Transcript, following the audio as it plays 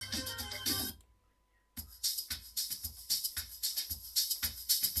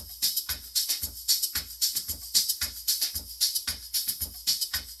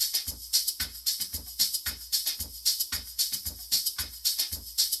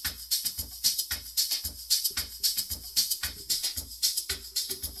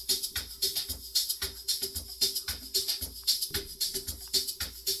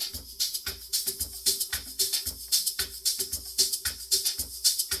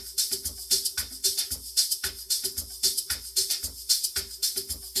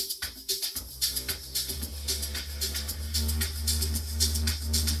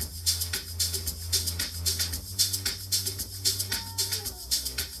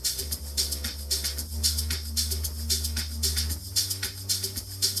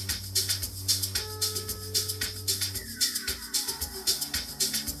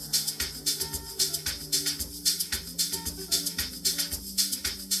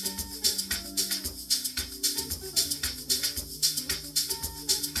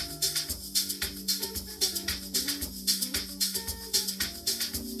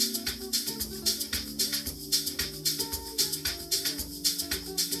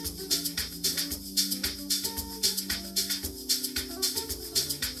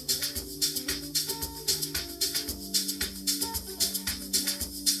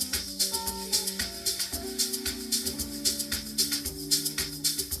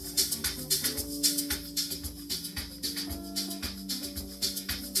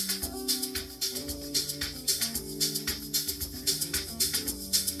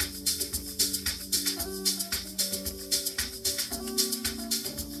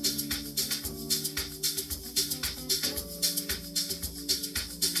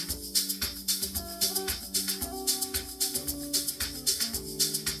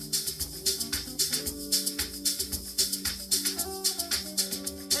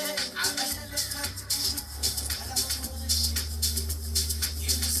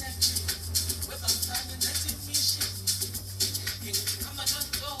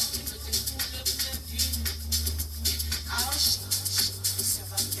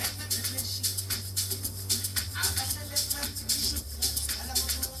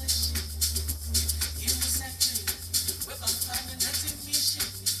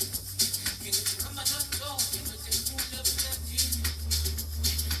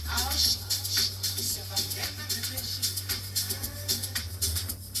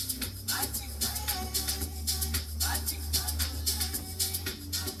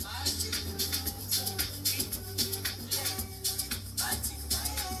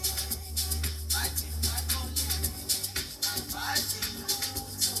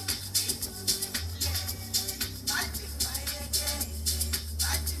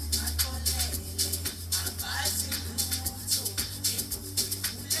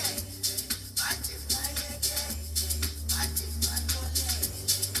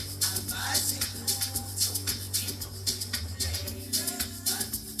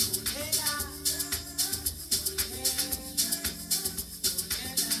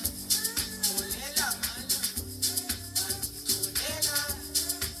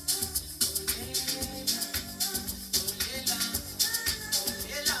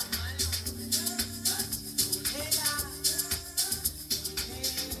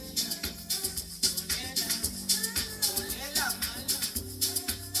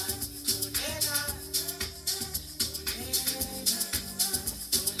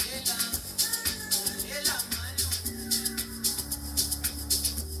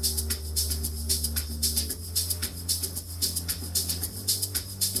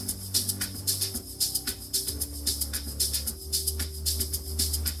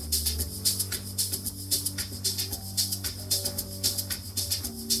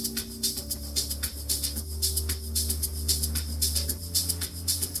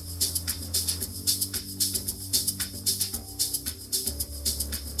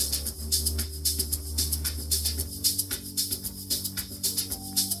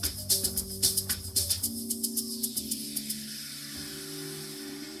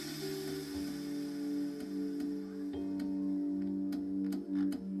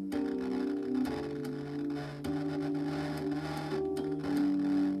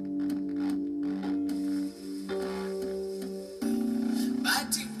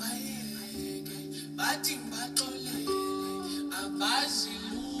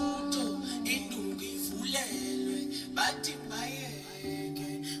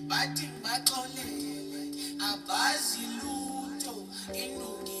bathi baxolele abazi lutho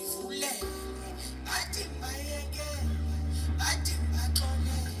indungivulele bathi bayekele bathi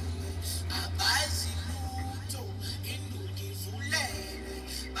baxolele abazi lutho indungivulele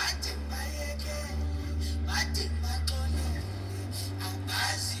bathi bayekele bathi baxolele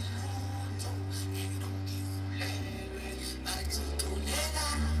abazi lutho indungivulele bathi xolela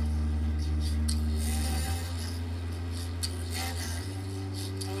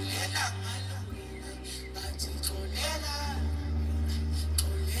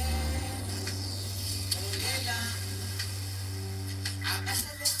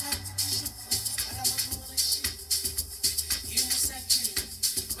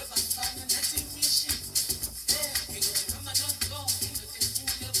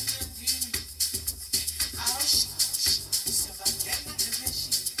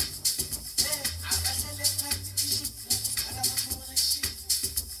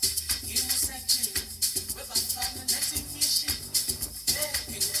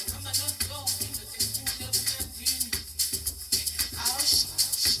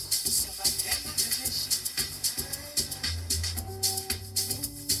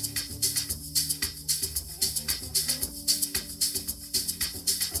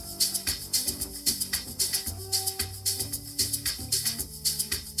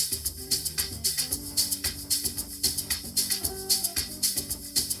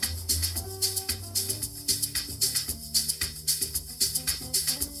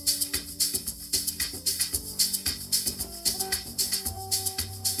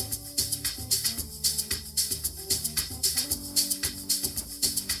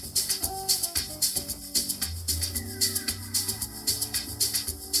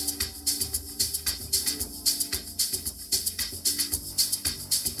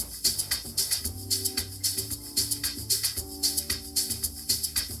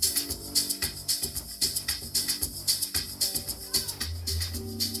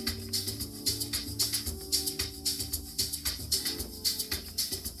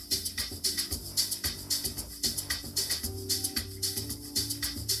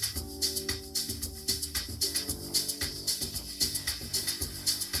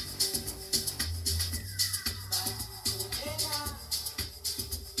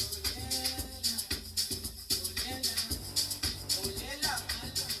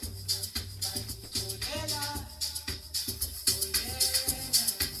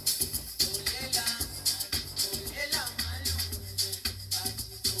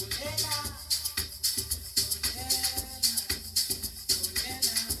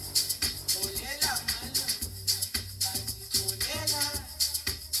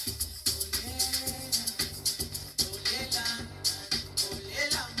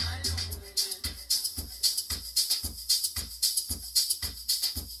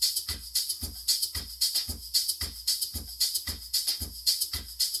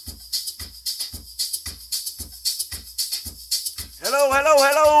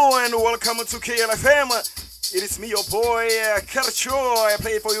Hello, and welcome to KLFM. It is me, your boy, Karcho. I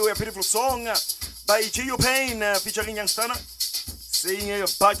play for you a beautiful song by Gio Payne featuring Youngstana, saying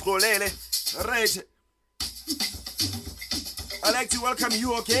Batrolele. Right. I'd like to welcome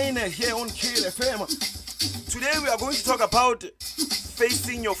you again here on KLFM. Today we are going to talk about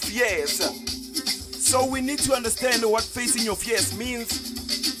facing your fears. So we need to understand what facing your fears means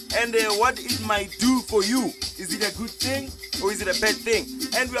and what it might do for you. Is it a good thing or is it a bad thing?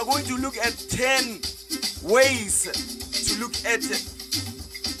 And we are going to look at 10 ways to look at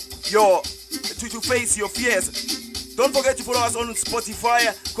to face your fears. Don't forget to follow us on Spotify,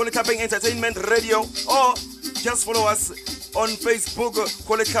 Kolekapeng Entertainment Radio, or just follow us on Facebook,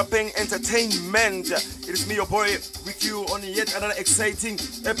 Kolekapeng Entertainment. It is me, your boy, with you on yet another exciting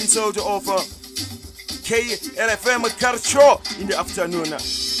episode of KLFM Karcho in the afternoon.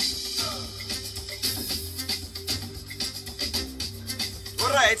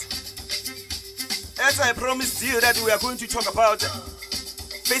 Alright, as I promised you that we are going to talk about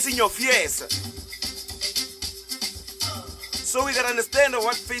facing your fears. So we can understand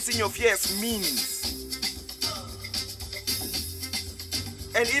what facing your fears means.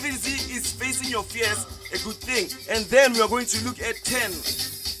 And if it is facing your fears a good thing, and then we are going to look at 10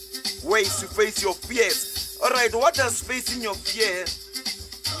 ways to face your fears. Alright, what does facing your fear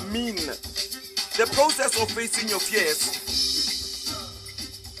mean? The process of facing your fears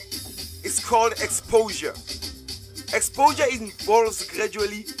is called exposure. Exposure involves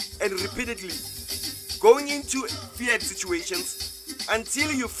gradually and repeatedly going into feared situations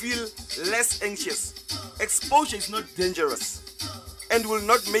until you feel less anxious. Exposure is not dangerous and will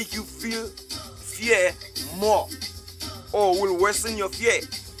not make you feel fear more or will worsen your fear.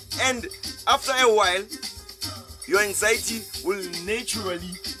 And after a while, your anxiety will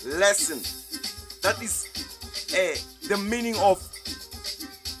naturally lessen. That is the meaning of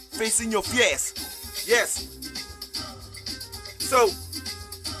facing your fears. Yes. So,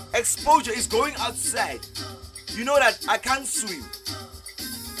 exposure is going outside. You know that I can't swim.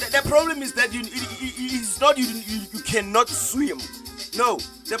 The problem is that it's not you cannot swim. No,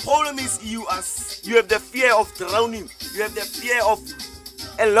 the problem is you have the fear of drowning. You have the fear of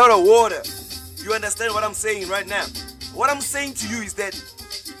a lot of water. You understand what I'm saying right now? What I'm saying to you is that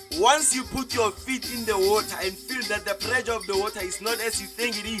once you put your feet in the water and feel that the pressure of the water is not as you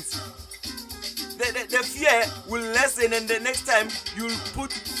think it is, the fear will lessen, and the next time you'll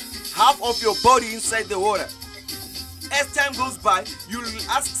put half of your body inside the water. As time goes by, you'll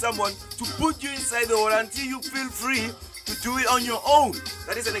ask someone to put you inside the water until you feel free to do it on your own.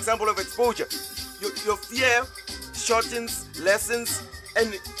 That is an example of exposure. Your fear shortens, lessens,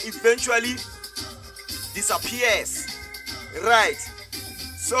 and eventually disappears. Right.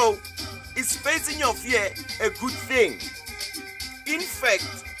 So, is facing your fear a good thing? In fact,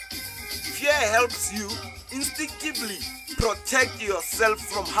 fear helps you instinctively protect yourself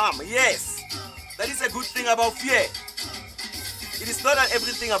from harm. Yes, that is a good thing about fear. It is not that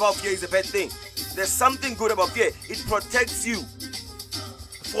everything about fear is a bad thing. There's something good about fear. It protects you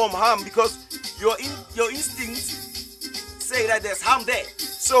from harm because your instincts say that there's harm there.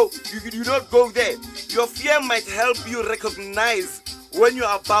 So you do not go there. Your fear might help you recognize when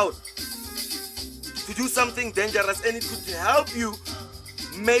you're about to do something dangerous, and it could help you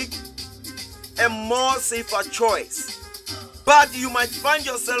make a more safer choice. But you might find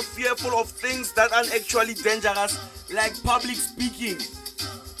yourself fearful of things that aren't actually dangerous, like public speaking.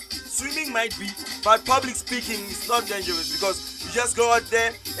 Swimming might be, but public speaking is not dangerous because you just go out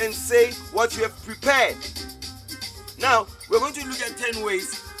there and say what you have prepared. Now, we're going to look at 10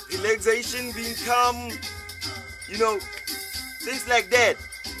 ways, relaxation, being calm, things like that.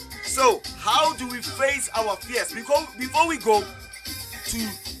 So, how do we face our fears? Before we go to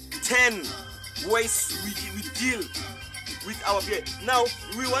 10 ways we deal with our fear. Now,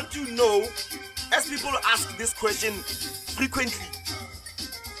 we want to know, as people ask this question frequently,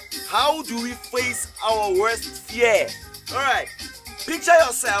 how do we face our worst fear? Alright, picture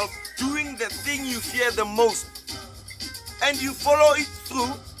yourself doing the thing you fear the most, and you follow it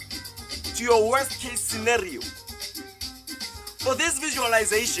through to your worst case scenario. For this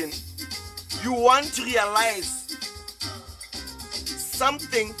visualization, you want to realize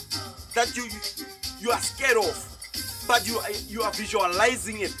something that you are scared of, but you are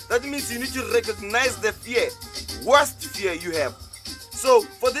visualizing it. That means you need to recognize the fear, worst fear you have. So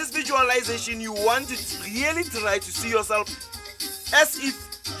for this visualization, you want to really try to see yourself as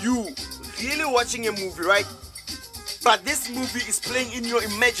if you really watching a movie, right? But this movie is playing in your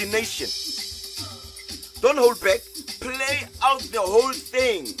imagination. Don't hold back. Play out the whole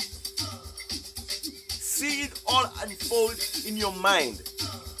thing. See it all unfold in your mind.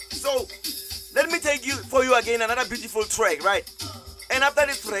 So let me take you again another beautiful track, right? And after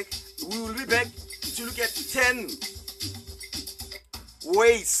this track, we will be back to look at 10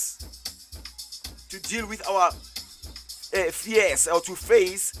 ways to deal with our fears, or to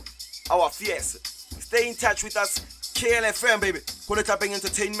face our fears. Stay in touch with us, KLFM, baby. Call it Tapping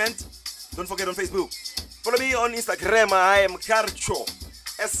Entertainment. Don't forget on Facebook. Follow me on Instagram. I am Karcho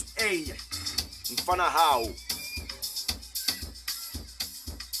SA Mfana How.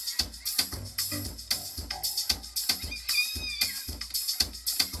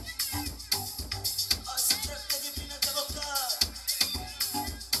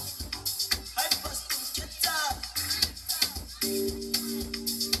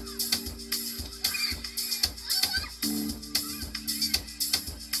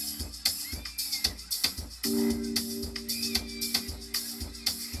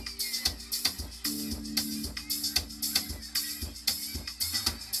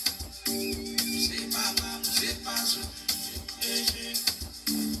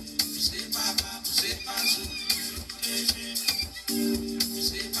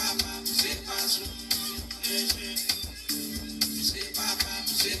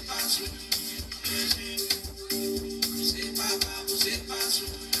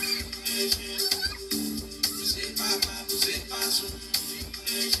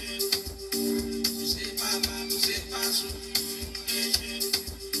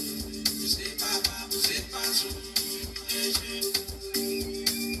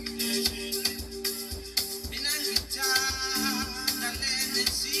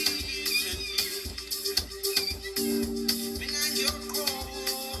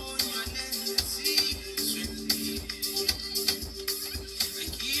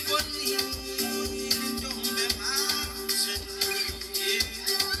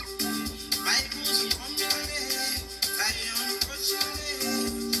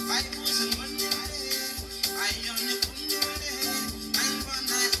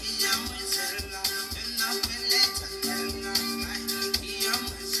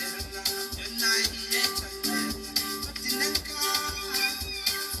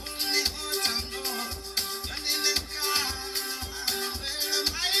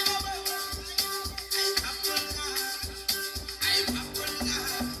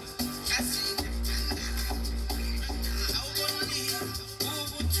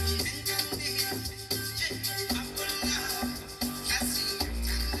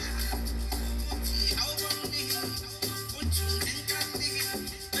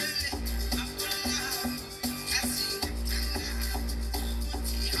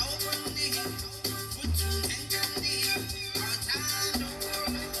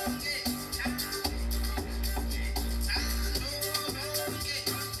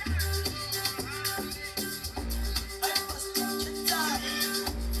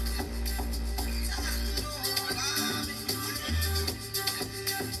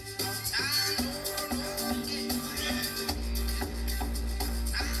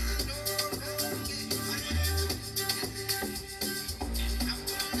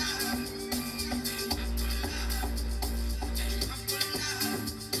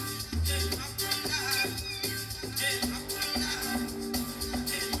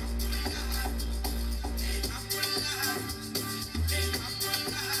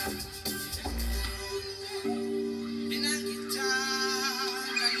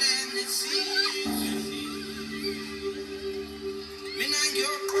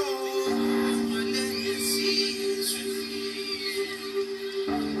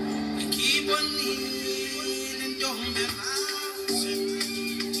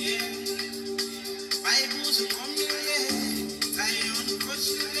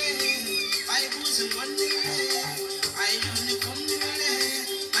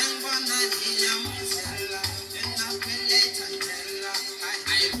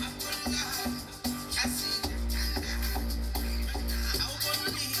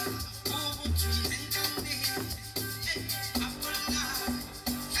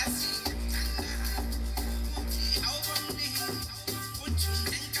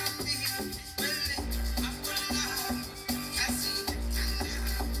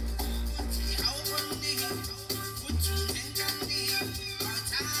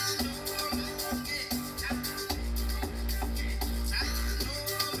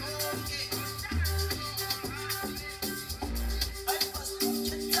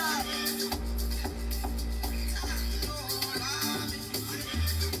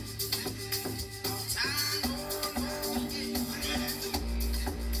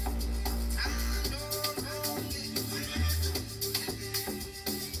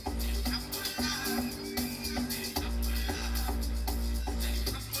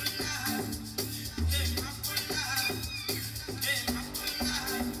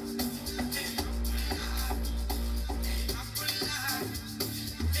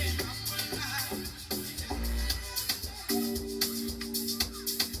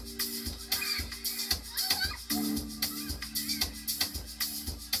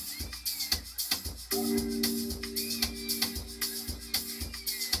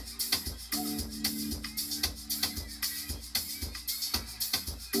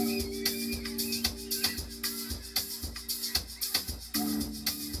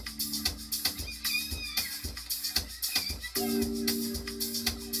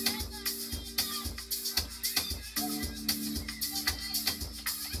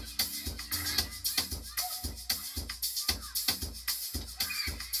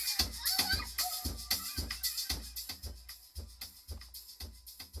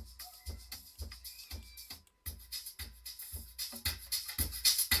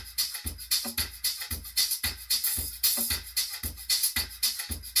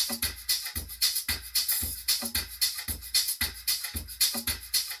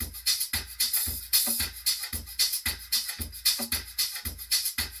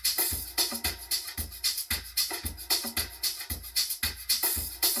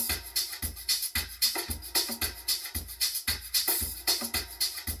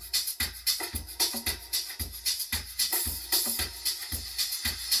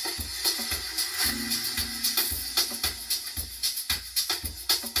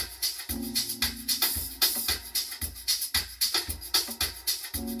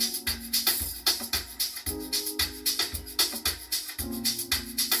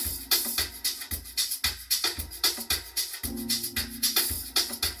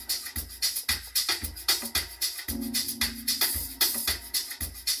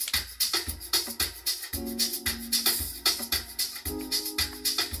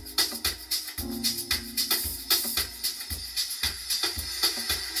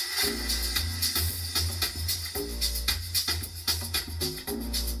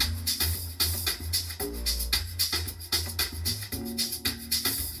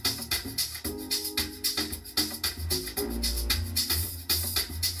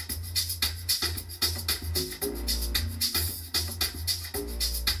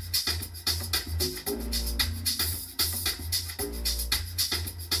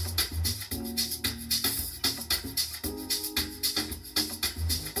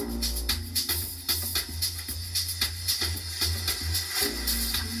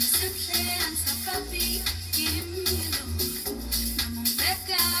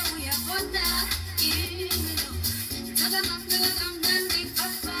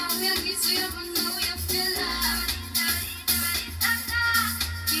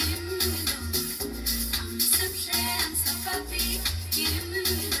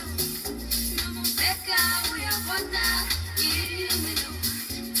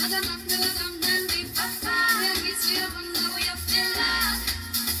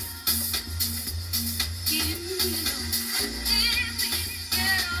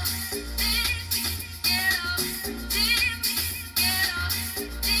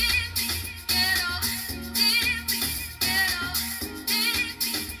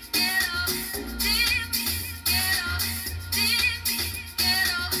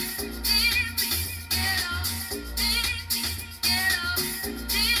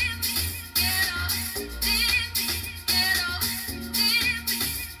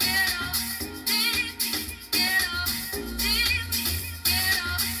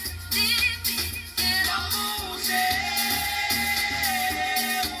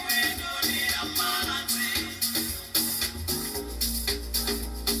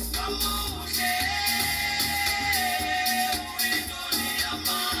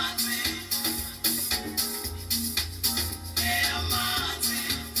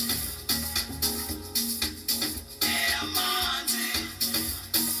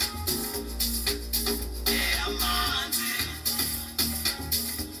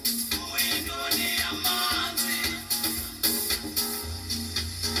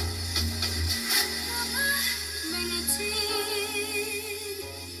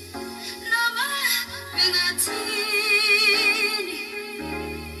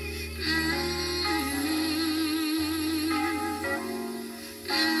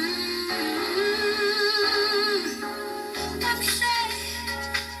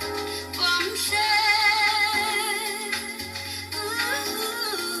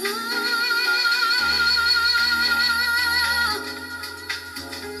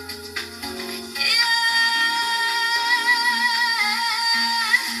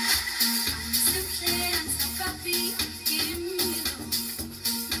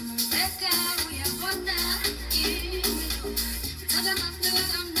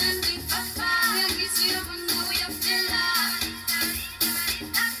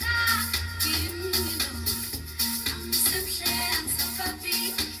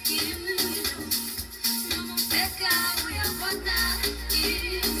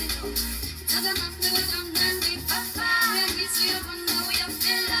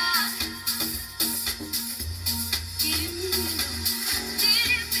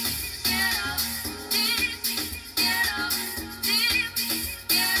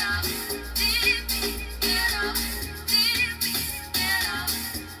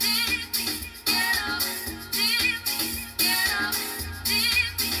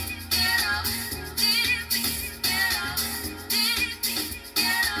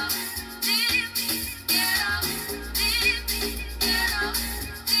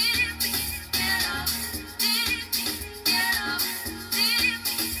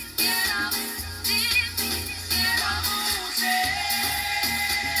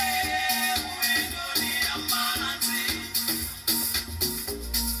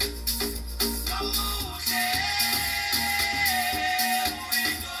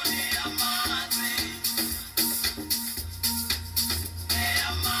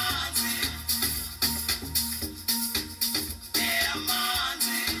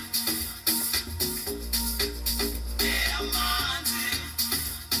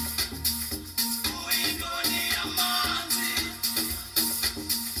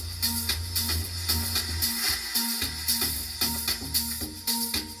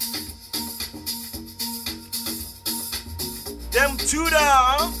 Them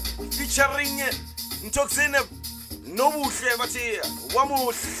Tudor featuring Ntoxin Nobuhle bathi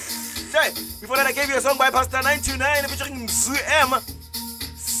Wamuhle. Before that I gave you a song by Pastor 929 featuring Mzu M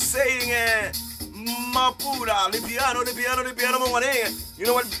saying Mapula, the piano, mongwane. You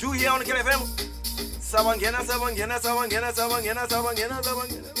know what we do here on the KFM? Sabangena, sabangena, sabangena, sabangena, sabangena,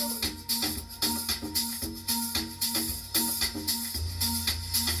 sabangena.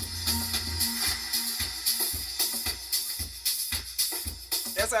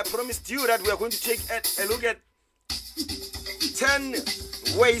 As I promised you that we are going to take a look at 10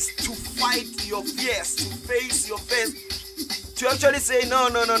 ways to fight your fears, to face your fears, to actually say, no,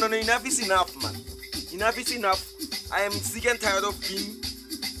 enough is enough, man. Enough is enough. I am sick and tired of being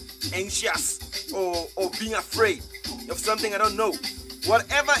anxious or being afraid of something I don't know.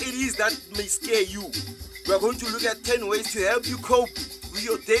 Whatever it is that may scare you, we are going to look at 10 ways to help you cope with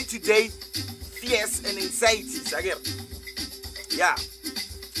your day-to-day fears and anxieties. Again, yeah.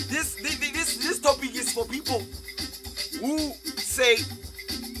 This topic is for people who say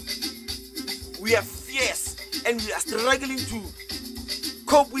we have fears and we are struggling to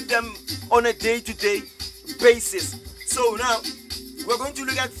cope with them on a day-to-day basis. So now we're going to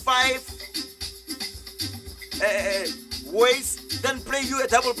look at 5 ways, then play you a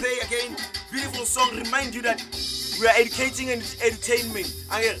double play again. Beautiful song, remind you that we are educating and entertaining.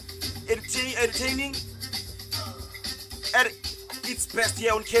 Entertaining at its best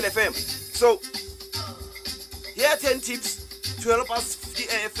here on KLFM. So here are 10 tips to help us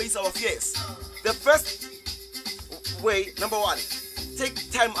face our fears. The first way, number 1,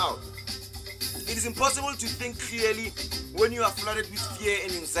 take time out. It is impossible to think clearly when you are flooded with fear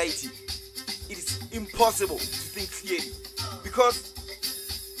and anxiety. It is impossible to think clearly because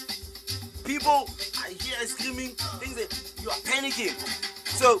people are here screaming things that you are panicking.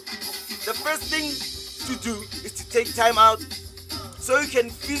 So the first thing to do is to take time out so you can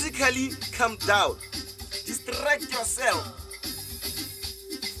physically calm down. Distract yourself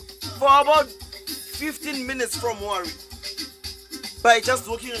for about 15 minutes from worry by just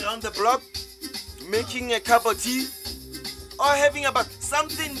walking around the block, making a cup of tea, or having a bath.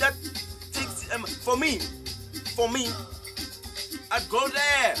 Something that takes for me, I'd go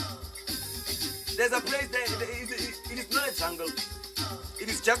there. There's a place there. It is not a jungle. It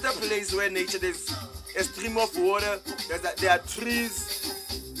is just a place where nature, there's a stream of water, there are trees,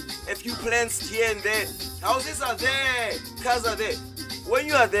 a few plants here and there, houses are there, cars are there. When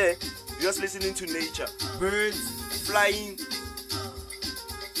you are there, you're just listening to nature, birds flying,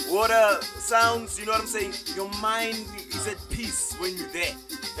 water sounds, you know what I'm saying? Your mind is at peace when you're there.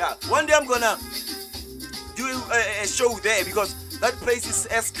 Yeah, one day I'm gonna do a show there because that place is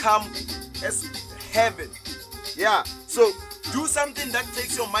as calm as heaven. Yeah, so do something that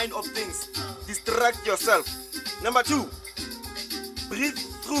takes your mind off things. Distract yourself. Number 2, breathe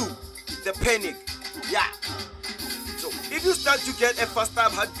through the panic. Yeah. So if you start to get a faster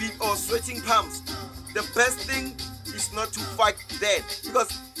heartbeat or sweating palms, the best thing is not to fight that,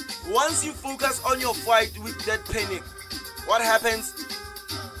 because once you focus on your fight with that panic, what happens?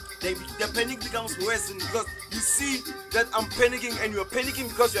 The panic becomes worse because you see that I'm panicking and you're panicking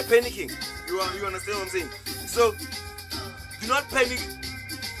because you're panicking. You understand what I'm saying? So do not panic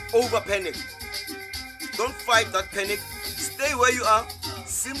over panic. Don't fight that panic. Stay where you are.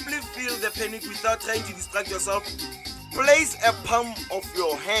 Simply feel the panic without trying to distract yourself. Place a palm of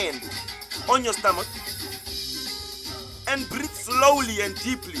your hand on your stomach and breathe slowly and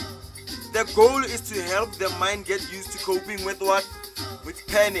deeply. The goal is to help the mind get used to coping with what? With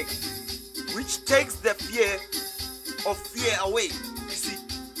panic, which takes the fear away. You see,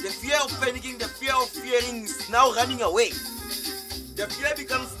 the fear of panicking, the fear of fearing is now running away. The fear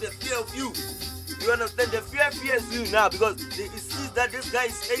becomes the fear of you. You understand? The fear fears you now because it sees that this guy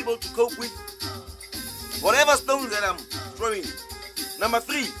is able to cope with whatever stones that I'm throwing. Number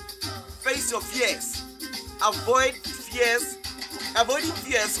 3, face your fears. Avoid fears. Avoiding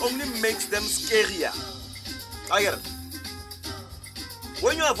fears only makes them scarier. I get it.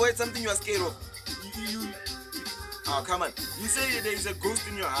 When you avoid something you are scared of, oh come on. You say there is a ghost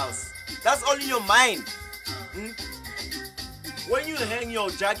in your house. That's all in your mind. When you hang your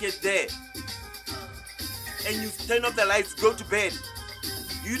jacket there and you turn off the lights, go to bed,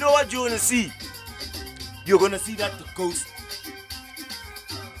 you know what you're gonna see? You're gonna see that ghost.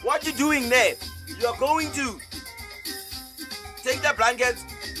 What you doing there? You are going to take the blanket,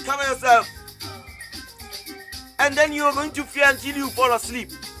 cover yourself, and then you are going to fear until you fall asleep.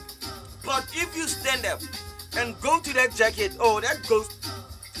 But if you stand up and go to that jacket or that ghost,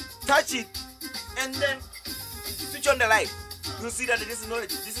 touch it, and then switch on the light, you'll see that this is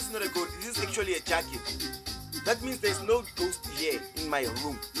not a ghost. This is actually a jacket. That means there's no ghost here in my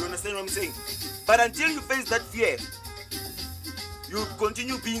room. You understand what I'm saying? But until you face that fear, you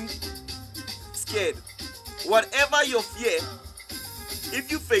continue being scared. Whatever your fear,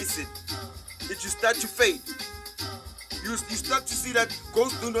 if you face it, it will start to fade. You start to see that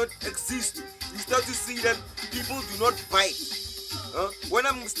ghosts do not exist. you start to see that people do not bite. When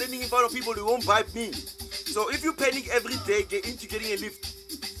I'm standing in front of people, they won't bite me. So if you panic every day, get into getting a lift.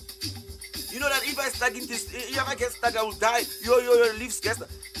 You know that if I get stuck, I will die. Your lift's get stuck.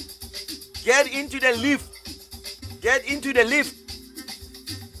 Get into the lift. Get into the lift.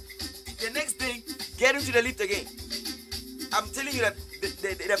 The next day, get into the lift again. I'm telling you that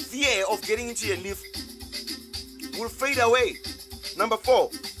the fear of getting into a lift will fade away. Number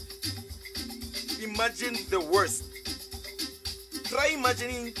 4, imagine the worst. Try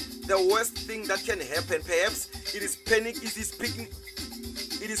imagining the worst thing that can happen. Perhaps it is panicking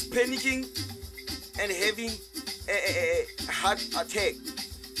and having a heart attack.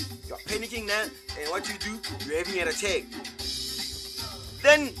 You're panicking now, and what you do, you're having an attack.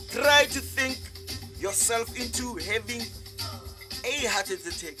 Then try to think yourself into having a heart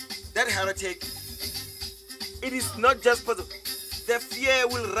attack. That heart attack, it is not just possible. The fear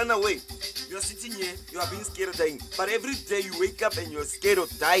will run away. You're sitting here, you are being scared of dying. But every day you wake up and you're scared of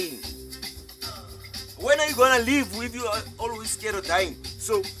dying. When are you gonna live if you are always scared of dying?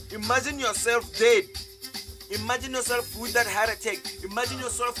 So imagine yourself dead. Imagine yourself with that heart attack. Imagine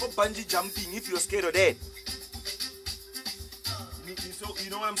yourself for bungee jumping if you're scared of dead. So you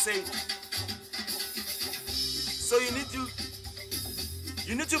know what I'm saying? So you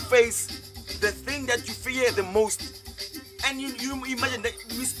need to face the thing that you fear the most. And you imagine that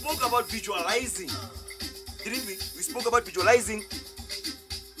we spoke about visualizing. Didn't we? We spoke about visualizing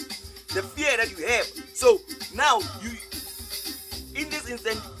the fear that you have. So now in this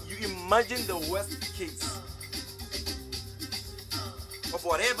instant, you imagine the worst case of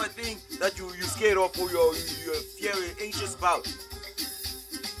whatever thing that you're scared of or you're anxious about.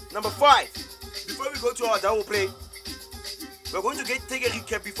 Number 5, before we go to our double play, we're going to take a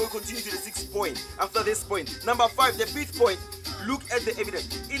recap before we continue to the 6th point. After this point, number 5, the 5th point, look at the evidence.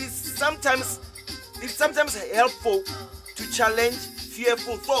 It's sometimes helpful to challenge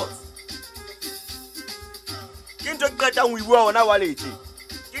fearful thoughts.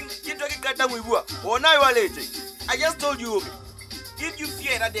 I just told you, if you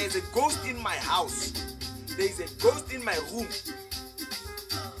fear that there is a ghost in my house, there is a ghost in my room,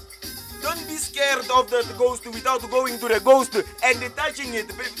 don't be scared of the ghost without going to the ghost and touching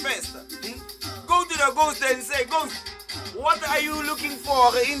it first. Go to the ghost and say, "Ghost, what are you looking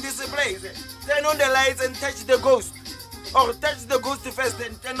for in this place?" Turn on the lights and touch the ghost. Or touch the ghost first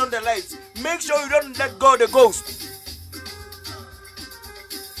and turn on the lights. Make sure you don't let go of the ghost.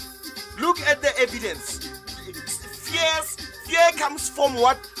 Look at the evidence. Fear comes from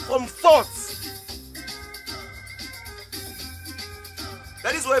what? From thoughts.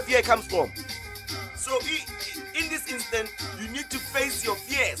 That is where fear comes from. So in this instant, you need to face your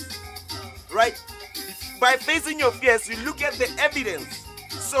fears, right? By facing your fears, you look at the evidence.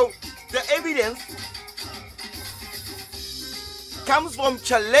 So the evidence comes from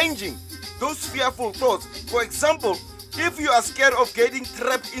challenging those fearful thoughts. For example, if you are scared of getting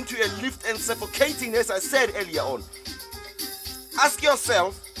trapped into a lift and suffocating, as I said earlier on, ask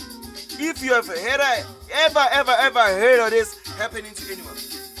yourself if you have ever heard of this happening to anyone.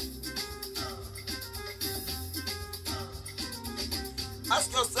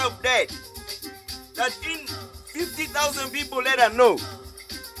 Ask yourself that in 50,000 people, let us know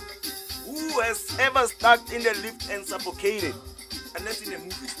who has ever stuck in the lift and suffocated. Unless in a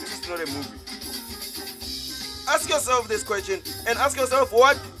movie. This is not a movie. Ask yourself this question and ask yourself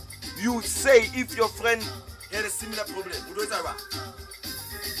what you would say if your friend had a similar problem.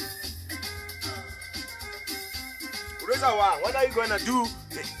 What are you gonna do?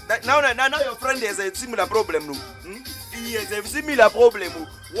 Now your friend has a similar problem. He has a similar problem.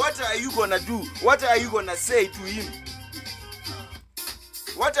 What are you gonna do? What are you gonna say to him?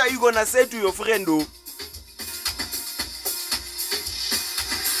 What are you gonna say to your friend?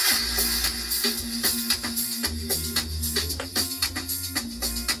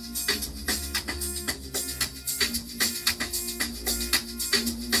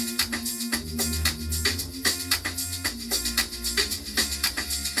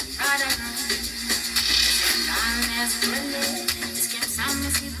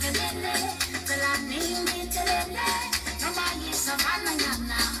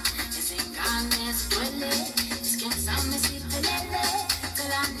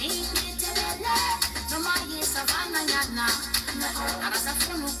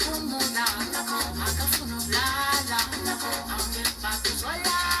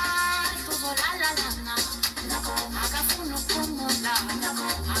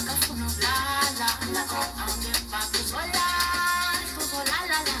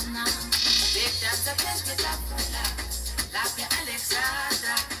 La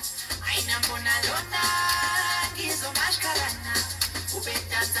Alexandra, ay,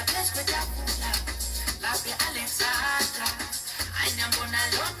 Happy Alexandra, anyambona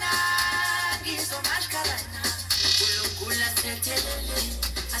lona, gizo mashkarana. Kulungula setelele,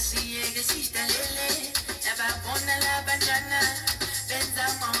 asiyege sistalele. Nababona la banjana, benza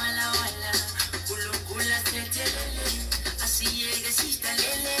mawala wala. Kulungula setelele, asiyege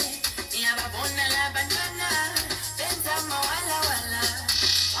sistalele. Nababona la banjana, benza mawala wala.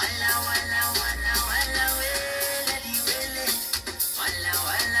 Wala wala wala wala wela di wele. Wala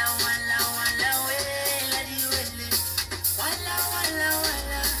wala wala wala wela di wele. Wala wala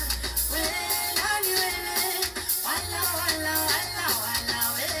wala wela di wele. Wala wala wala wala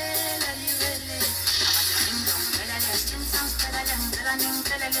wela di wele. Abati kingdom pelele skin sounds pelele pelaning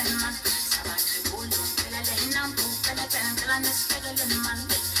pelele man. Sabati bulum pelele nampu pelele pelanes pelele man.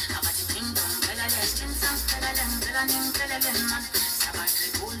 Abati kingdom pelele skin sounds pelele pelaning pelele man. Sabati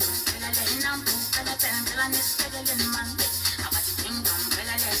bulum pelele nampu pelele pelanes pelele man. Abati kingdom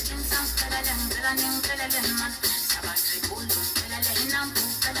pelele skin sounds pelele pelaning pelele man. Sabati bulum pelele nampu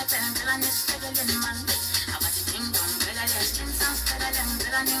pelele pelanes pelele man. Abati kingdom pelele skin sounds pelele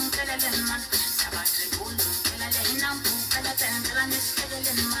pelaning pelele man. Sabati bulum pelele nampu pelele pelanes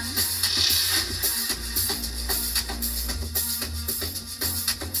pelele man.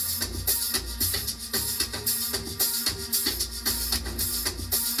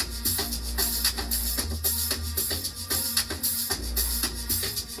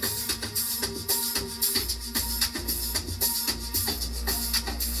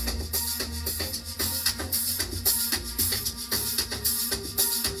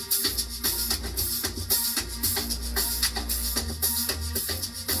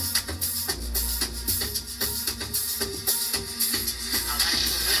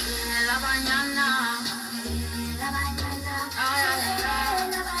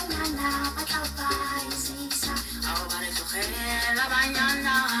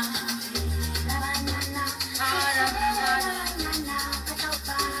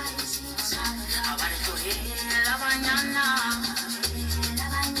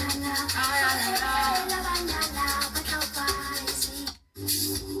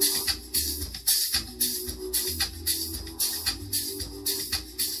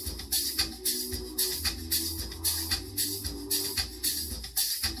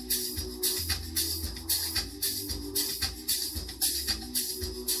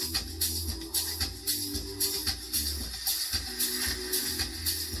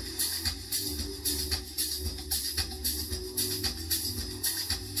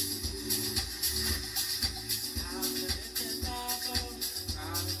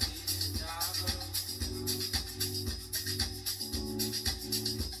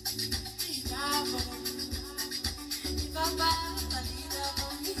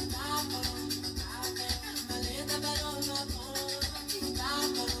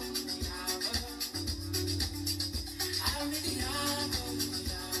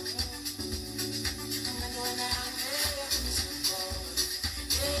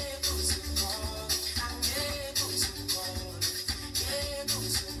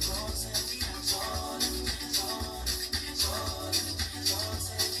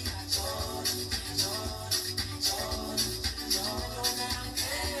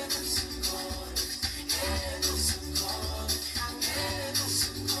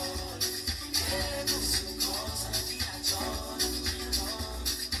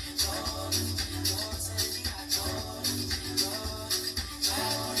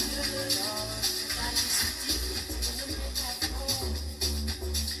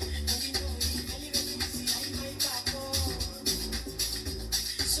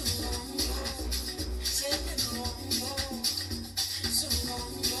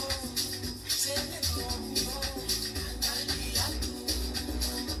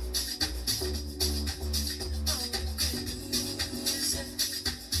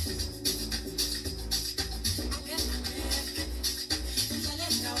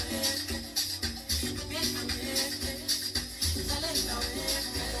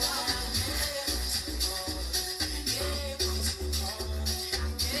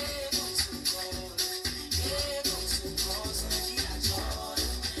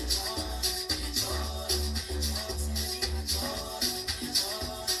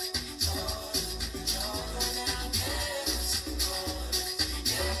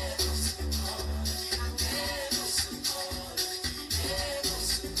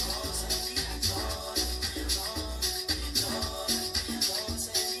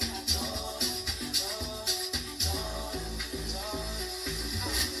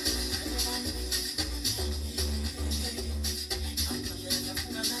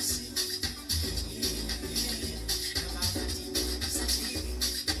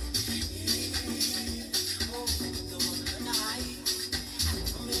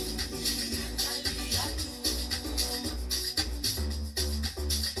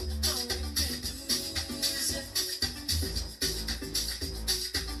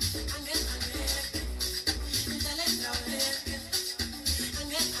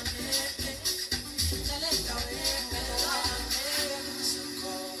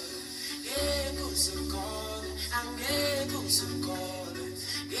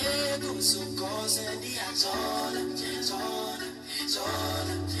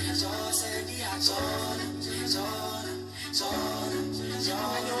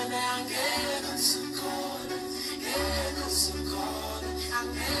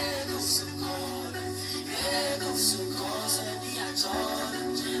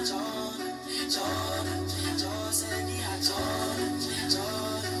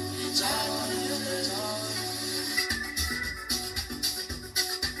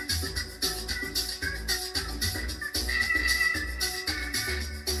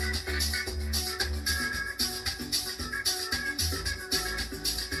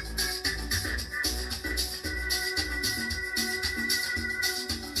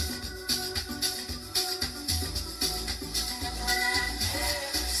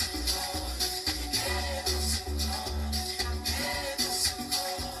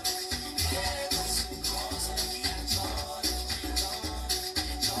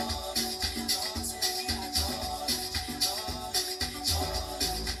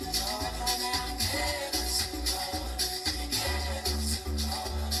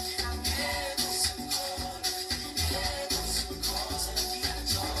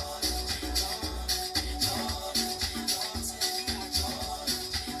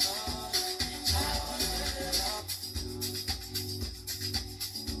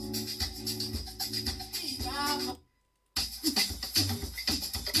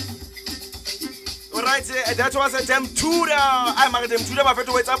 That was a Demtuda. I'm a Demtuda, but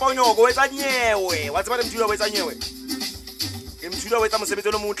to wait upon you, go with a nyewe. What's about Demtuda with a nyewe? Demtuda with a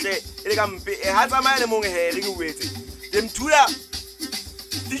Masabito Mutle, it has a man among herring waiting. Demtuda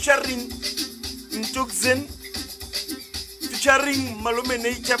featuring Ntukzen, featuring Malume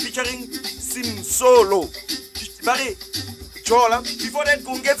Nature, featuring Sim Solo. Very Jola. Before that,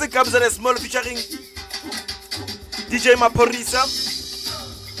 Gungets comes at a small featuring DJ Maporisa.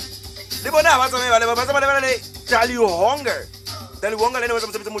 Dali Hunger. Dali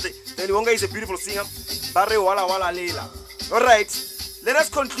Hunger is a beautiful singer. Alright, let us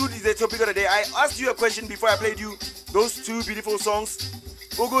conclude the topic of the day. I asked you a question before I played you those two beautiful songs.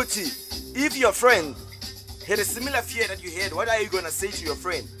 Ogoti, if your friend had a similar fear that you had, what are you going to say to your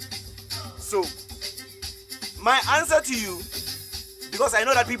friend? So, my answer to you, because I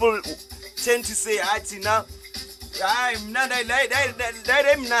know that people tend to say, Tina, I'm not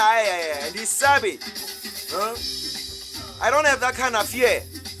I don't have that kind of fear.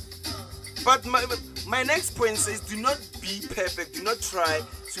 But my next point says, do not be perfect. Do not try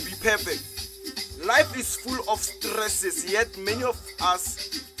to be perfect. Life is full of stresses, yet many of us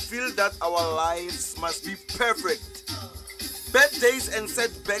feel that our lives must be perfect. Bad days and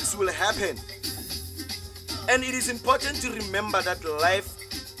setbacks will happen. And it is important to remember that life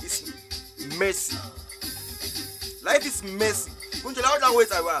is messy. Life is messy.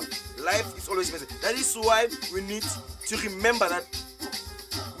 Life is always messy. That is why we need to remember that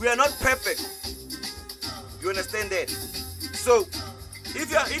we are not perfect. You understand that? So,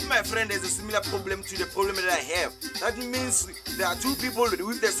 if my friend has a similar problem to the problem that I have, that means there are two people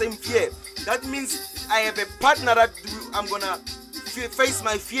with the same fear. That means I have a partner that I'm gonna face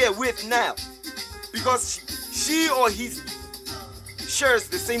my fear with now, because she or he shares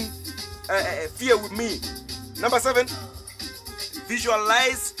the same fear with me. Number 7,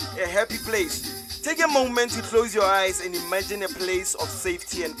 visualize a happy place. Take a moment to close your eyes and imagine a place of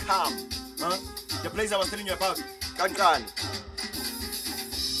safety and calm. The place I was telling you about, Kankan.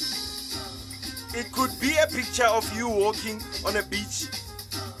 It could be a picture of you walking on a beach,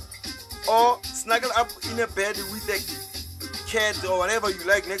 or snuggle up in a bed with a cat or whatever you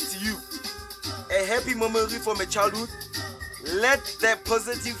like next to you. A happy memory from a childhood. Let that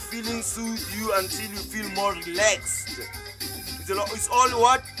positive feeling soothe you until you feel more relaxed. It's all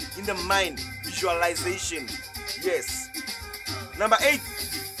what? In the mind. Visualization. Yes. Number 8.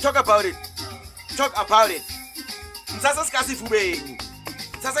 Talk about it. Talk about it.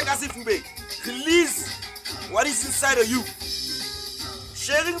 Release what is inside of you.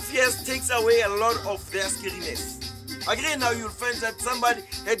 Sharing fears takes away a lot of their scariness. Again, now you'll find that somebody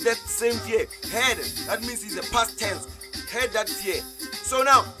had that same fear. Had. That means it's a past tense. Had that fear. So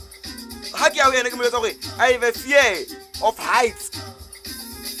now, I have a fear of heights.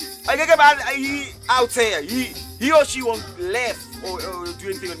 I get about out there. He or she won't laugh or do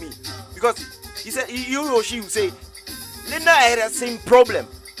anything with me, because he said he or she will say, Linda, I had the same problem.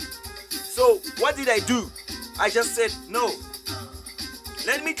 So what did I do? I just said no.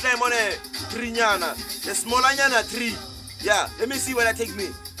 Let me climb on a tree, the smaller tree. Yeah, let me see where that take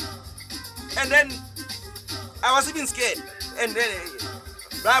me. And then I was even scared. And then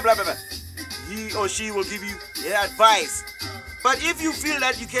blah blah blah blah. He or she will give you advice. But But if you feel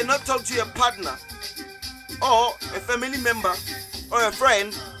that you cannot talk to your partner or a family member or a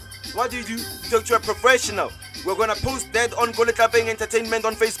friend, what do? You talk to a professional. We're gonna post that on Golekapeng Entertainment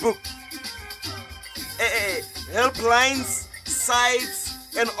on Facebook. Helplines, sites,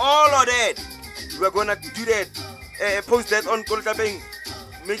 and all of that. We're gonna do that. Post that on Golekapeng.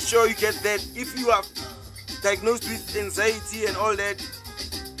 Make sure you get that. If you are diagnosed with anxiety and all that,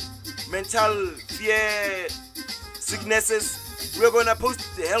 mental fear, sicknesses, we're gonna post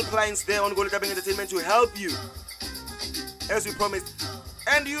the helplines there on Golekapeng Entertainment to help you, as we promised.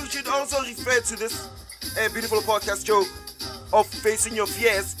 And you should also refer to this beautiful podcast show of Facing Your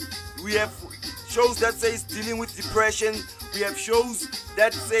Fears. We have shows that says dealing with depression. We have shows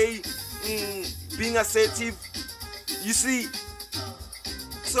that say being assertive. You see,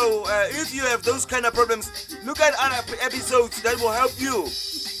 so if you have those kind of problems, look at other episodes that will help you.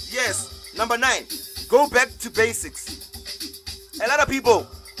 Yes, number 9, go back to basics. A lot of people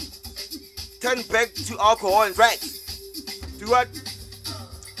turn back to alcohol and drugs. To what?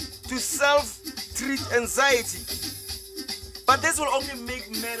 To self-treat anxiety. But this will only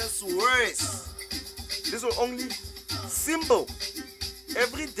make matters worse. This will only simple.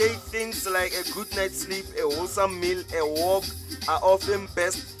 Everyday things like a good night's sleep, a wholesome meal, a walk are often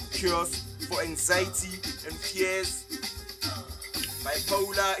best cures for anxiety and fears.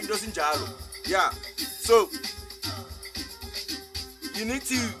 Bipolar, into njalo. Yeah. So you need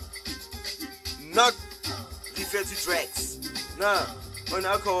to not refer to drugs. Nah, on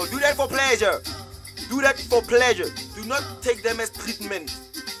alcohol. Do that for pleasure. Do that for pleasure. Do not take them as treatment.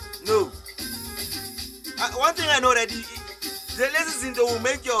 No. One thing I know that the lessons will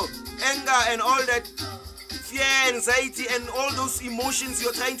make your anger and all that fear, anxiety, and all those emotions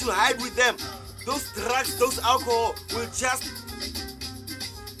you're trying to hide with them. Those drugs, those alcohol will just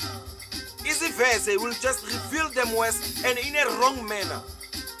will just reveal them worse and in a wrong manner.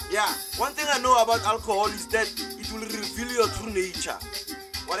 Yeah, one thing I know about alcohol is that it will reveal your true nature.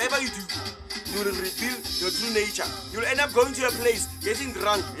 Whatever you do, you will reveal your true nature. You'll end up going to a place, getting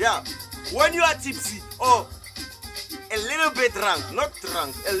drunk. Yeah, when you are tipsy or a little bit drunk, not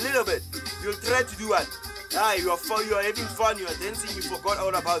drunk, a little bit, you'll try to do what? You are having fun, you are dancing, you forgot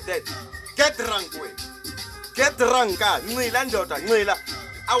all about that. Get drunk, way. Get drunk,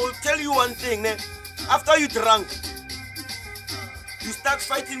 I will tell you one thing, after you drunk, you start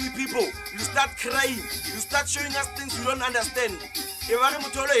fighting with people, you start crying, you start showing us things you don't understand.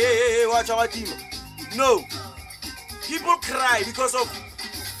 No. People cry because of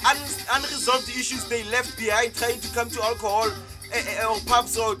unresolved issues they left behind trying to come to alcohol or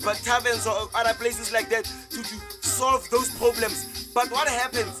pubs or taverns or other places like that to solve those problems. But what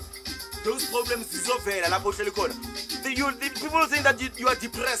happens? Those problems dissolve. The people think that you are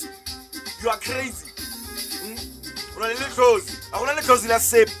depressed, you are crazy. I want to close.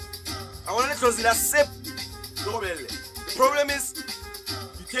 The problem is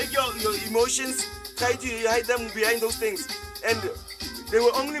you take your emotions, try to hide them behind those things, and they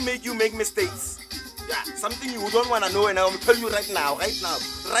will only make you make mistakes. Yeah, something you don't want to know, and I will tell you right now.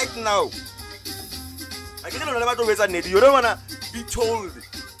 You don't want to be told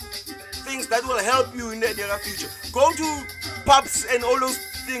things that will help you in the near future. Go to pubs and all those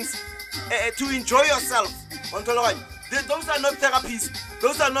things to enjoy yourself. Those are not therapists.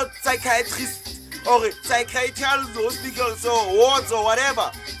 Those are not psychiatrists or psychiatrists or hospitals or wards or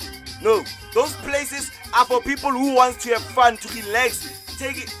whatever. No, those places are for people who want to have fun, to relax,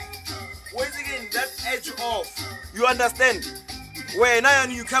 take it. Once again, that edge off. You understand? Where now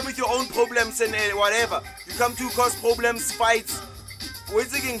you come with your own problems and whatever. You come to cause problems, fights,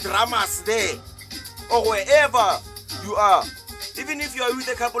 once again, dramas there. Or wherever you are. Even if you are with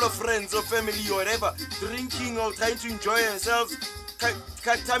a couple of friends or family or whatever, drinking or trying to enjoy yourselves,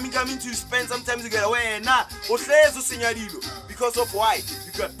 coming to spend some time together. Because of why?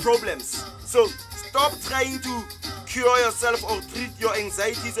 You got problems. So stop trying to cure yourself or treat your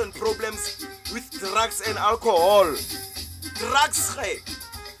anxieties and problems with drugs and alcohol. Drugs.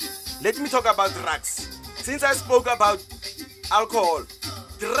 Let me talk about drugs. Since I spoke about alcohol,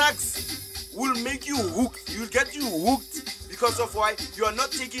 drugs will make you hooked. You'll get you hooked because of why? You are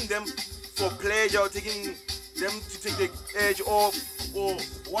not taking them for pleasure or taking them to take the edge off or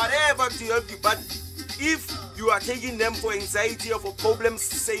whatever to help you. But if you are taking them for anxiety or for problems'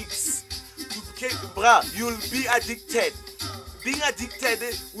 sakes, you'll be addicted. Being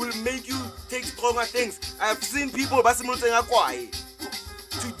addicted will make you take stronger things. I have seen people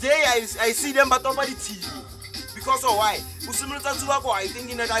today I see them but nobody TV. Because of why? I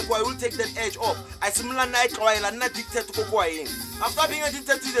thinking that I will take that edge off. I similar night while I'm not addicted to cocaine. After being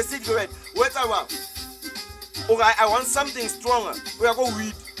addicted to the cigarette, Okay, I want something stronger. We are go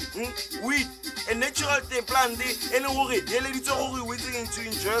weed. Weed. A natural thing, plant any worry. Waiting to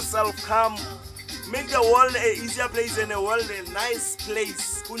enjoy yourself, calm. Make the world an easier place and the world a nice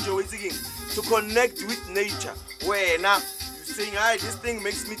place. To connect with nature. Where now you saying, this thing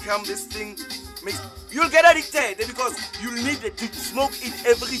makes me calm, this thing makes you'll get addicted because you'll need it to smoke it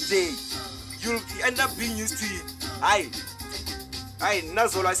every day. You'll end up being used to it.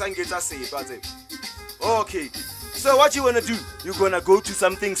 That's all I say. Okay. So what you wanna do? You're gonna go to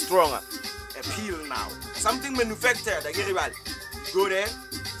something stronger. A pill now. Something manufactured. You go there,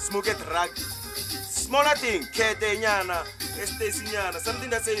 smoke a drug. Smaller thing, something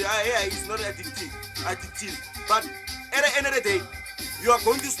that say, it's not addictive. But at the end of the day, you are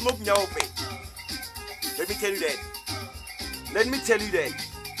going to smoke nyaope. Let me tell you that.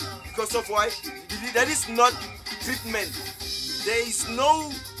 Because of why? That is not treatment. There is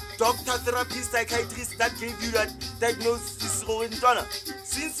no doctor, therapist, psychiatrist that gave you that diagnosis.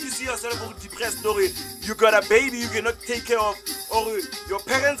 Since you see yourself depressed, or you got a baby you cannot take care of, or your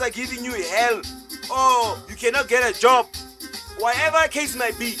parents are giving you hell, or you cannot get a job, whatever case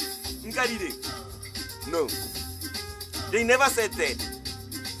might be, no, they never said that.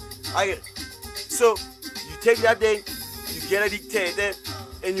 So you take that day, you get addicted,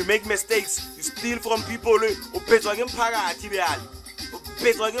 and you make mistakes. You steal from people. The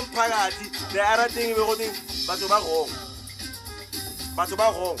other thing but wrong.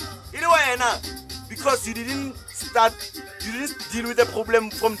 Because you didn't deal with the problem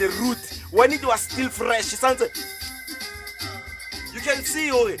from the root when it was still fresh. You can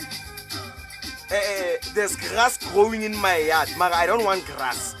see there's grass growing in my yard, but I don't want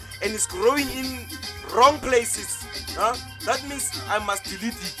grass, and it's growing in wrong places. That means I must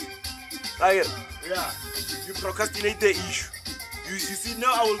delete it. You procrastinate the issue. You see,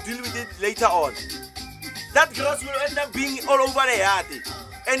 no, I will deal with it later on. That grass will end up being all over the yard.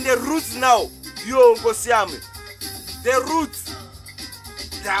 And the roots now, the roots,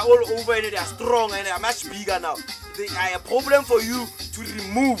 they are all over and they are strong and they are much bigger now. They are a problem for you to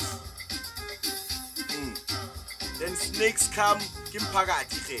remove. Then snakes come,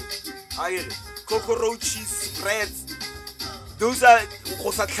 cockroaches, rats, those are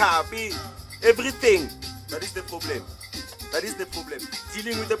everything. That is the problem.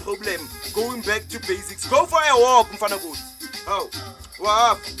 Dealing with the problem. Going back to basics. Go for a walk, Mfanagut. Oh,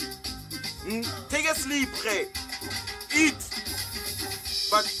 wow. Take a sleep, eat.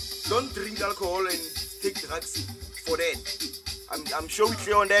 But don't drink alcohol and take drugs for that. I'm sure we're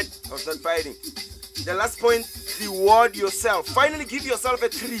clear on that. I was not fighting. The last point, reward yourself. Finally give yourself a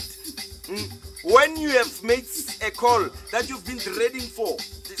treat. When you have made a call that you've been dreading for,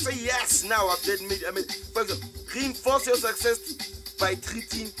 say yes now. For example, reinforce your success by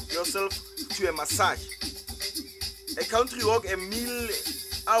treating yourself to a massage, a country walk, a meal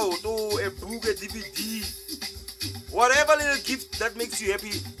out, or a book, a DVD, whatever little gift that makes you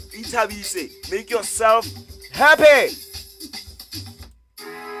happy. Make yourself happy.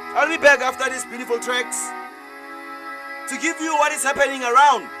 I'll be back after these beautiful tracks to give you what is happening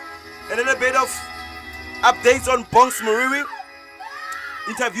around. A little bit of updates on Bonks Mariwi.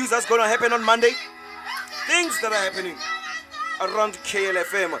 Interviews that's going to happen on Monday. Things that are happening around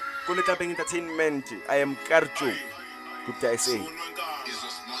KLFM. Kunetapeng Entertainment. I am Karcho. Good day, say.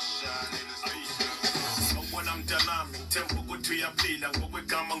 Uyaphila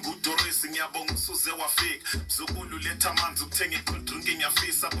ngokwegama nguDoris ngiyabonga usuze wafika mzukulu letha amanzi ukuthenga i-drink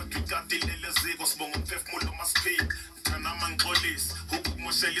ngiyafisa kodwa ikadilele ziko sibonga umphefumulo masiphila thana mangixolisa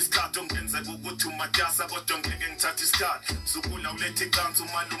ukukumoshela isikhathi ongenzeka ukuthi umatasa kodwa ngeke ngithathe isikhathi mzukula ulethe icansi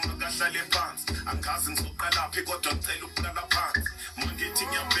umalume kahlale phansi angazi ngizoqalaphi kodwa ngicela ukuqala phansi mangithi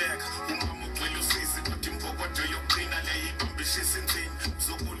ngiyabheka umama ugcwele usisi kodwa imbokodo yokuqina leyibambishisa inzima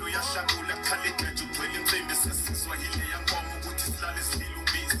mzukulu uyahlakula khala igreje ugcwele insimbi sesizwa yile yankomo ukuthi silale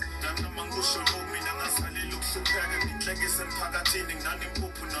silubisi nami ngusho lo mina ngasalela ukuhlupheka ngihlekise emphakathini nginani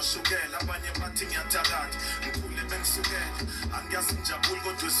impuphu noshukela abanye bathi ngiyathakatha ngikhule bengisukela angiyazi ngijabule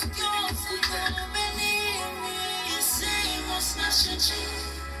kodwa esipini ngifulele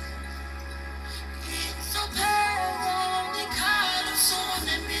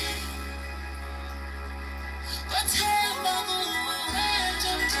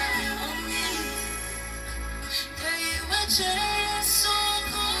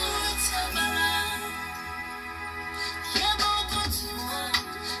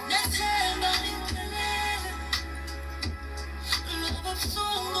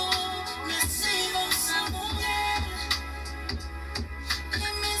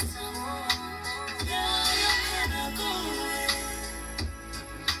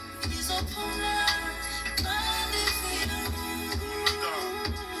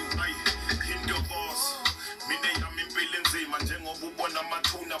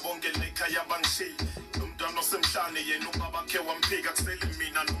umncane yena ubaba khe wamphika kusele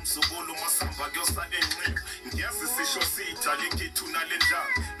mina nomzukulu masamba kuyosala enqini ngiyazi sisho sitha likithu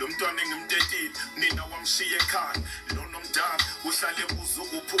nalendlala lo mntwana engimtetile nina wamshiya ekhaya lo nomdala uhlale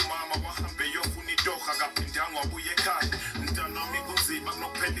buzuku uphumama wahambe yofuna itoha kaphindanga wabuye ekhaya mntanami kunzima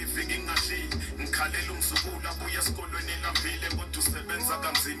kunokuphela iviki ngingadlile ngikhalela umzukulu abuye esikolweni elambile kodwa usebenza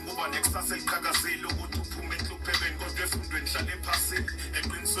kanzima kuba nekusasa eliqhakazile ukuthi uphume enhluphekweni kodwa efundweni hlale phasile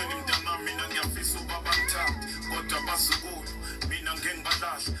eqinisweni mntanami mina ngiyafisa ubaba ngithanda kodwa bazukulu mina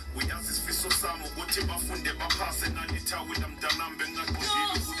ngengibalahla uyazi isifiso sami ukuthi bafunde baphase nalithawula mntanami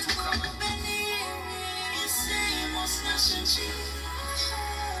bengaqondile ukuthi ukhamba isimo sinashintshile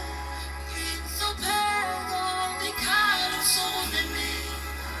ngihlupheka ngikhala usonemi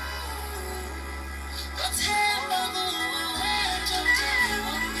ngathemba kuwe wenza umdeni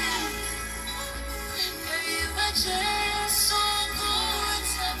wami ngiyiwe Jesu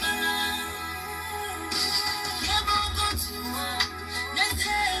kuwethemba lami yebo kuthiwa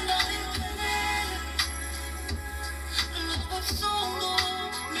nethemba liphelele lobo buhlungu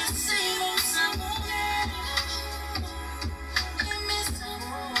nesimo samukela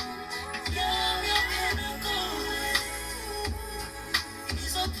imisamo yami yaphela kuwe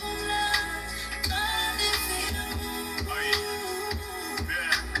ngizophumula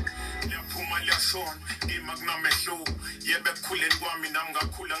Liyashona ima kunamehlo yebe kukhuleni kwami nami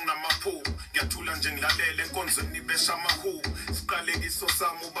ngakhula nginamaphupho ngiyathula nje ngilalele enkonzweni ibesha amahubo siqalekiso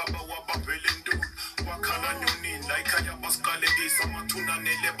sami ubaba wabambele entulo wakhala nyonini la ikhaya basiqalekisa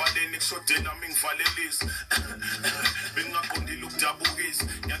amathunanele ebaleni kushodela mingivalelisa bengaqondile ukudabukisa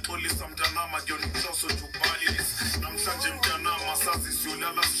ngiyaxolisa mntanami akuyona inhloso nje ukubalisa namhlanje mntanami asazisi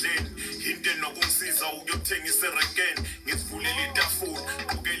uyolala sidleni into enokungisiza ukuyothengisa erenkeni ngisivulela itafula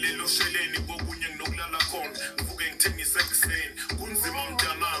qokelelo sheleni kokunye nginokulala khona ngivuke ngithengisa ekuseni kunzima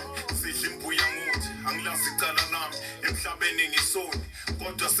mntanami sidla imbuya ngothi angilazi icala lami emhlabeni ngisoni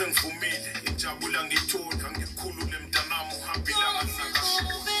kodwa sengivumile injabula ngithola ngikhulule mntanami uhambile angasakasho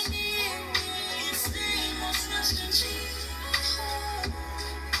isimo sinashintshile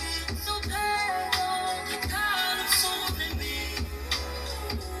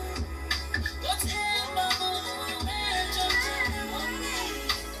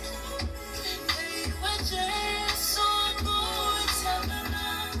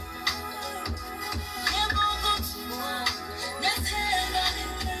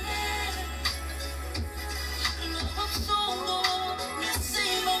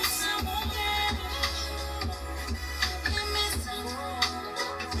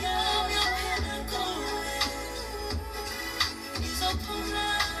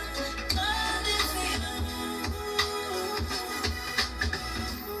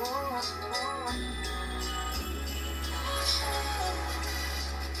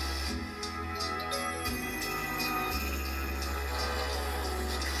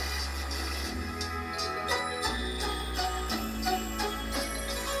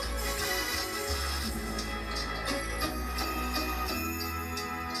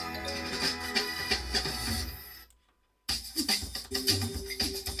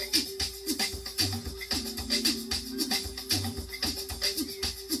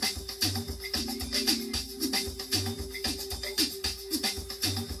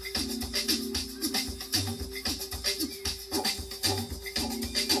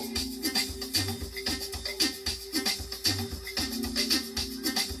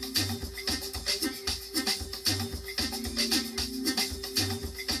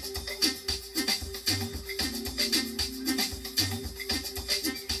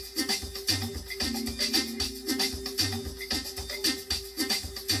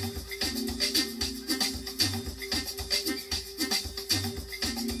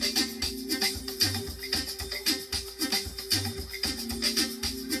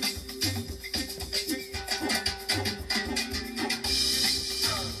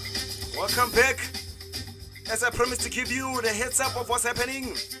Welcome back. As I promised to give you the heads up of what's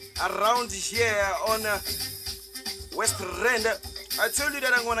happening around here on West Rand, I told you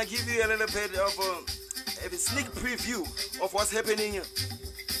that I'm gonna give you a little bit of a sneak preview of what's happening in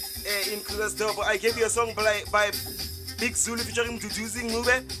Krugersdorp. I gave you a song by Big Zulu featuring Duduzi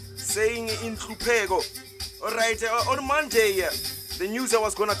Ngube saying in Trupego. Alright, on Monday, the news I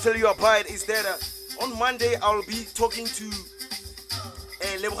was gonna tell you about is that on Monday I'll be talking to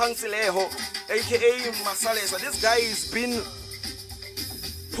Lebogang Seleho, aka Masalesa. This guy has been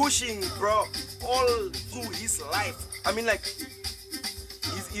pushing, bro, all through his life. I mean, like,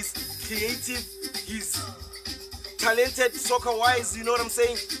 he's creative, he's talented soccer-wise, you know what I'm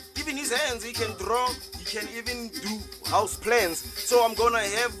saying? Even his hands, he can draw, he can even do house plans. So I'm gonna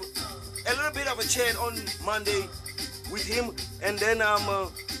have a little bit of a chat on Monday with him, and then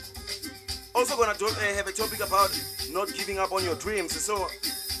I'm also gonna have a topic about not giving up on your dreams. So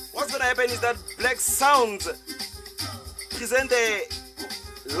what's gonna happen is that Black Sounds present the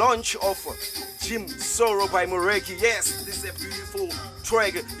launch of Jim Sorrow by Moreki. Yes, this is a beautiful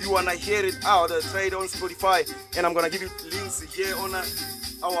track. You wanna hear it out, try it on Spotify, and I'm gonna give you links here on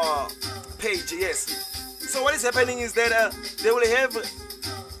our page. Yes. So what is happening is that they will have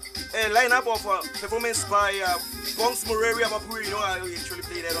a lineup of performance by Bongs Moreri Amapu. You know, I actually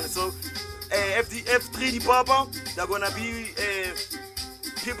play that on it. So F3D Papa, they're gonna be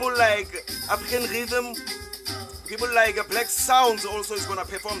people like African Rhythm, people like Black Sounds also is gonna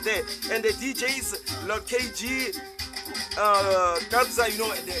perform there, and the DJs Lord KG, Kabza, you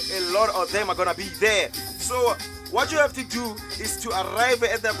know, a lot of them are gonna be there. So what you have to do is to arrive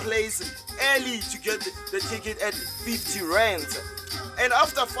at the place early to get the ticket at 50 rands. And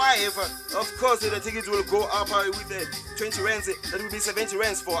after 5, of course, the tickets will go up with the 20 rands. That will be 70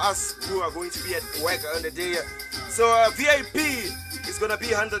 rands for us who are going to be at work on the day. So VIP is going to be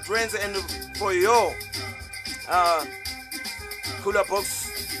 100 rands, and for your cooler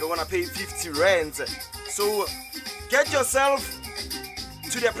box, you're going to pay 50 rands. So get yourself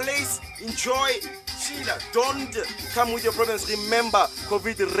to the place, enjoy, chill, don't come with your problems. Remember,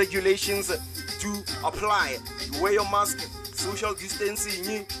 COVID regulations do apply. You wear your mask, social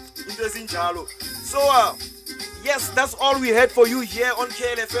distancing, so yes, that's all we had for you here on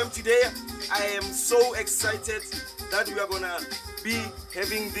KLFM today. I am so excited that we are gonna be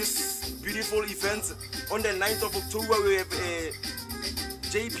having this beautiful event on the 9th of October. We have a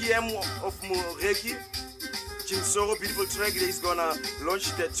JPM of Moreki, Jim Sorrow, beautiful track. He's gonna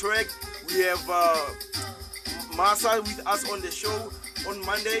launch the track. We have Masa with us on the show on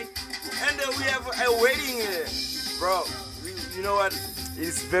Monday, and we have a wedding, bro. You know what?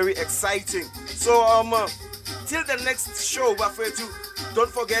 It's very exciting. So till the next show, Bafetu,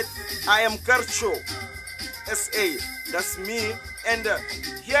 don't forget I am Garcho SA. That's me. And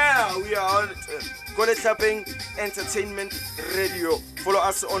here we are on Gole Clapping Entertainment Radio. Follow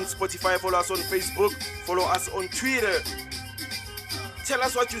us on Spotify, follow us on Facebook, follow us on Twitter. Tell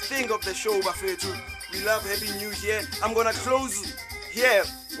us what you think of the show, Bafetu. We love having you here. I'm gonna close here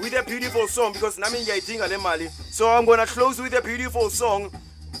with a beautiful song because Nami Yaitinga Lemali. So I'm gonna close with a beautiful song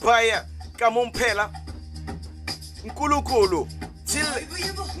by Kamompela Nkulukulu.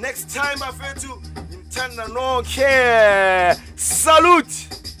 Till next time, Bafetu, Intana no care. Salute!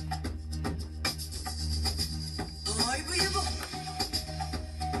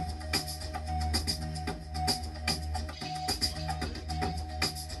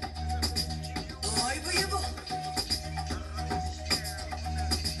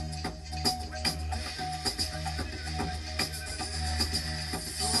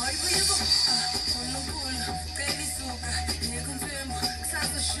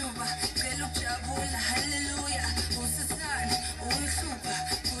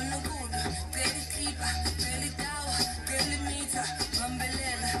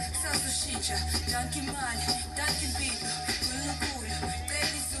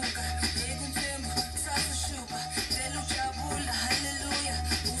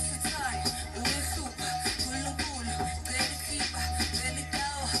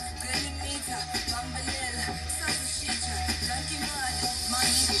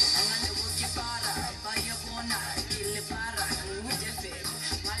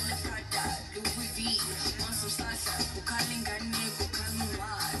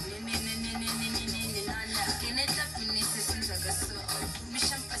 Finish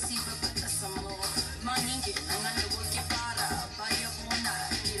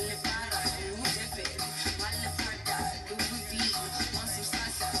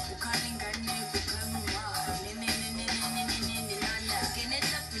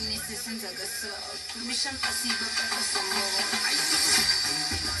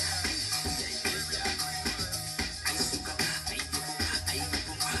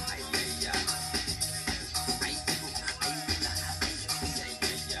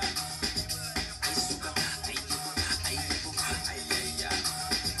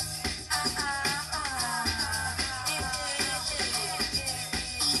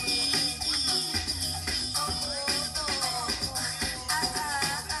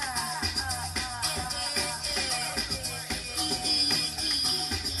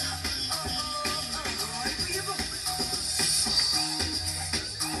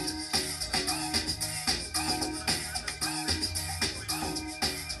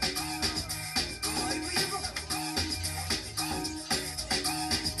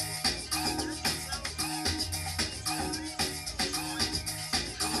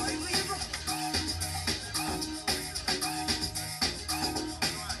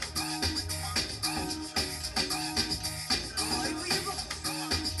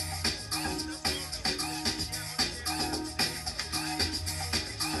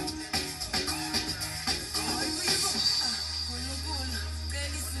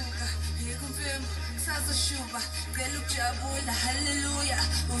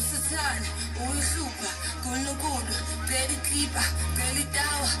usithanda uyihlupha kuNkulunkulu cela iklipa cela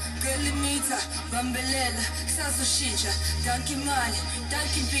itawa cela imitha bambelela sazoshintsha danke imali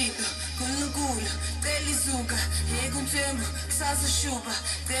danke impilo kuNkulunkulu cela izuka yeka umthembu sazoshuba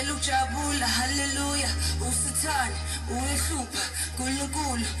cela ukujabula haleluya usithanda uyihlupha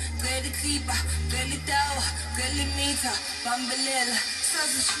kuNkulunkulu cela iklipa cela itawa cela imitha bambelela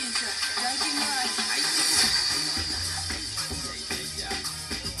sazoshintsha danke imali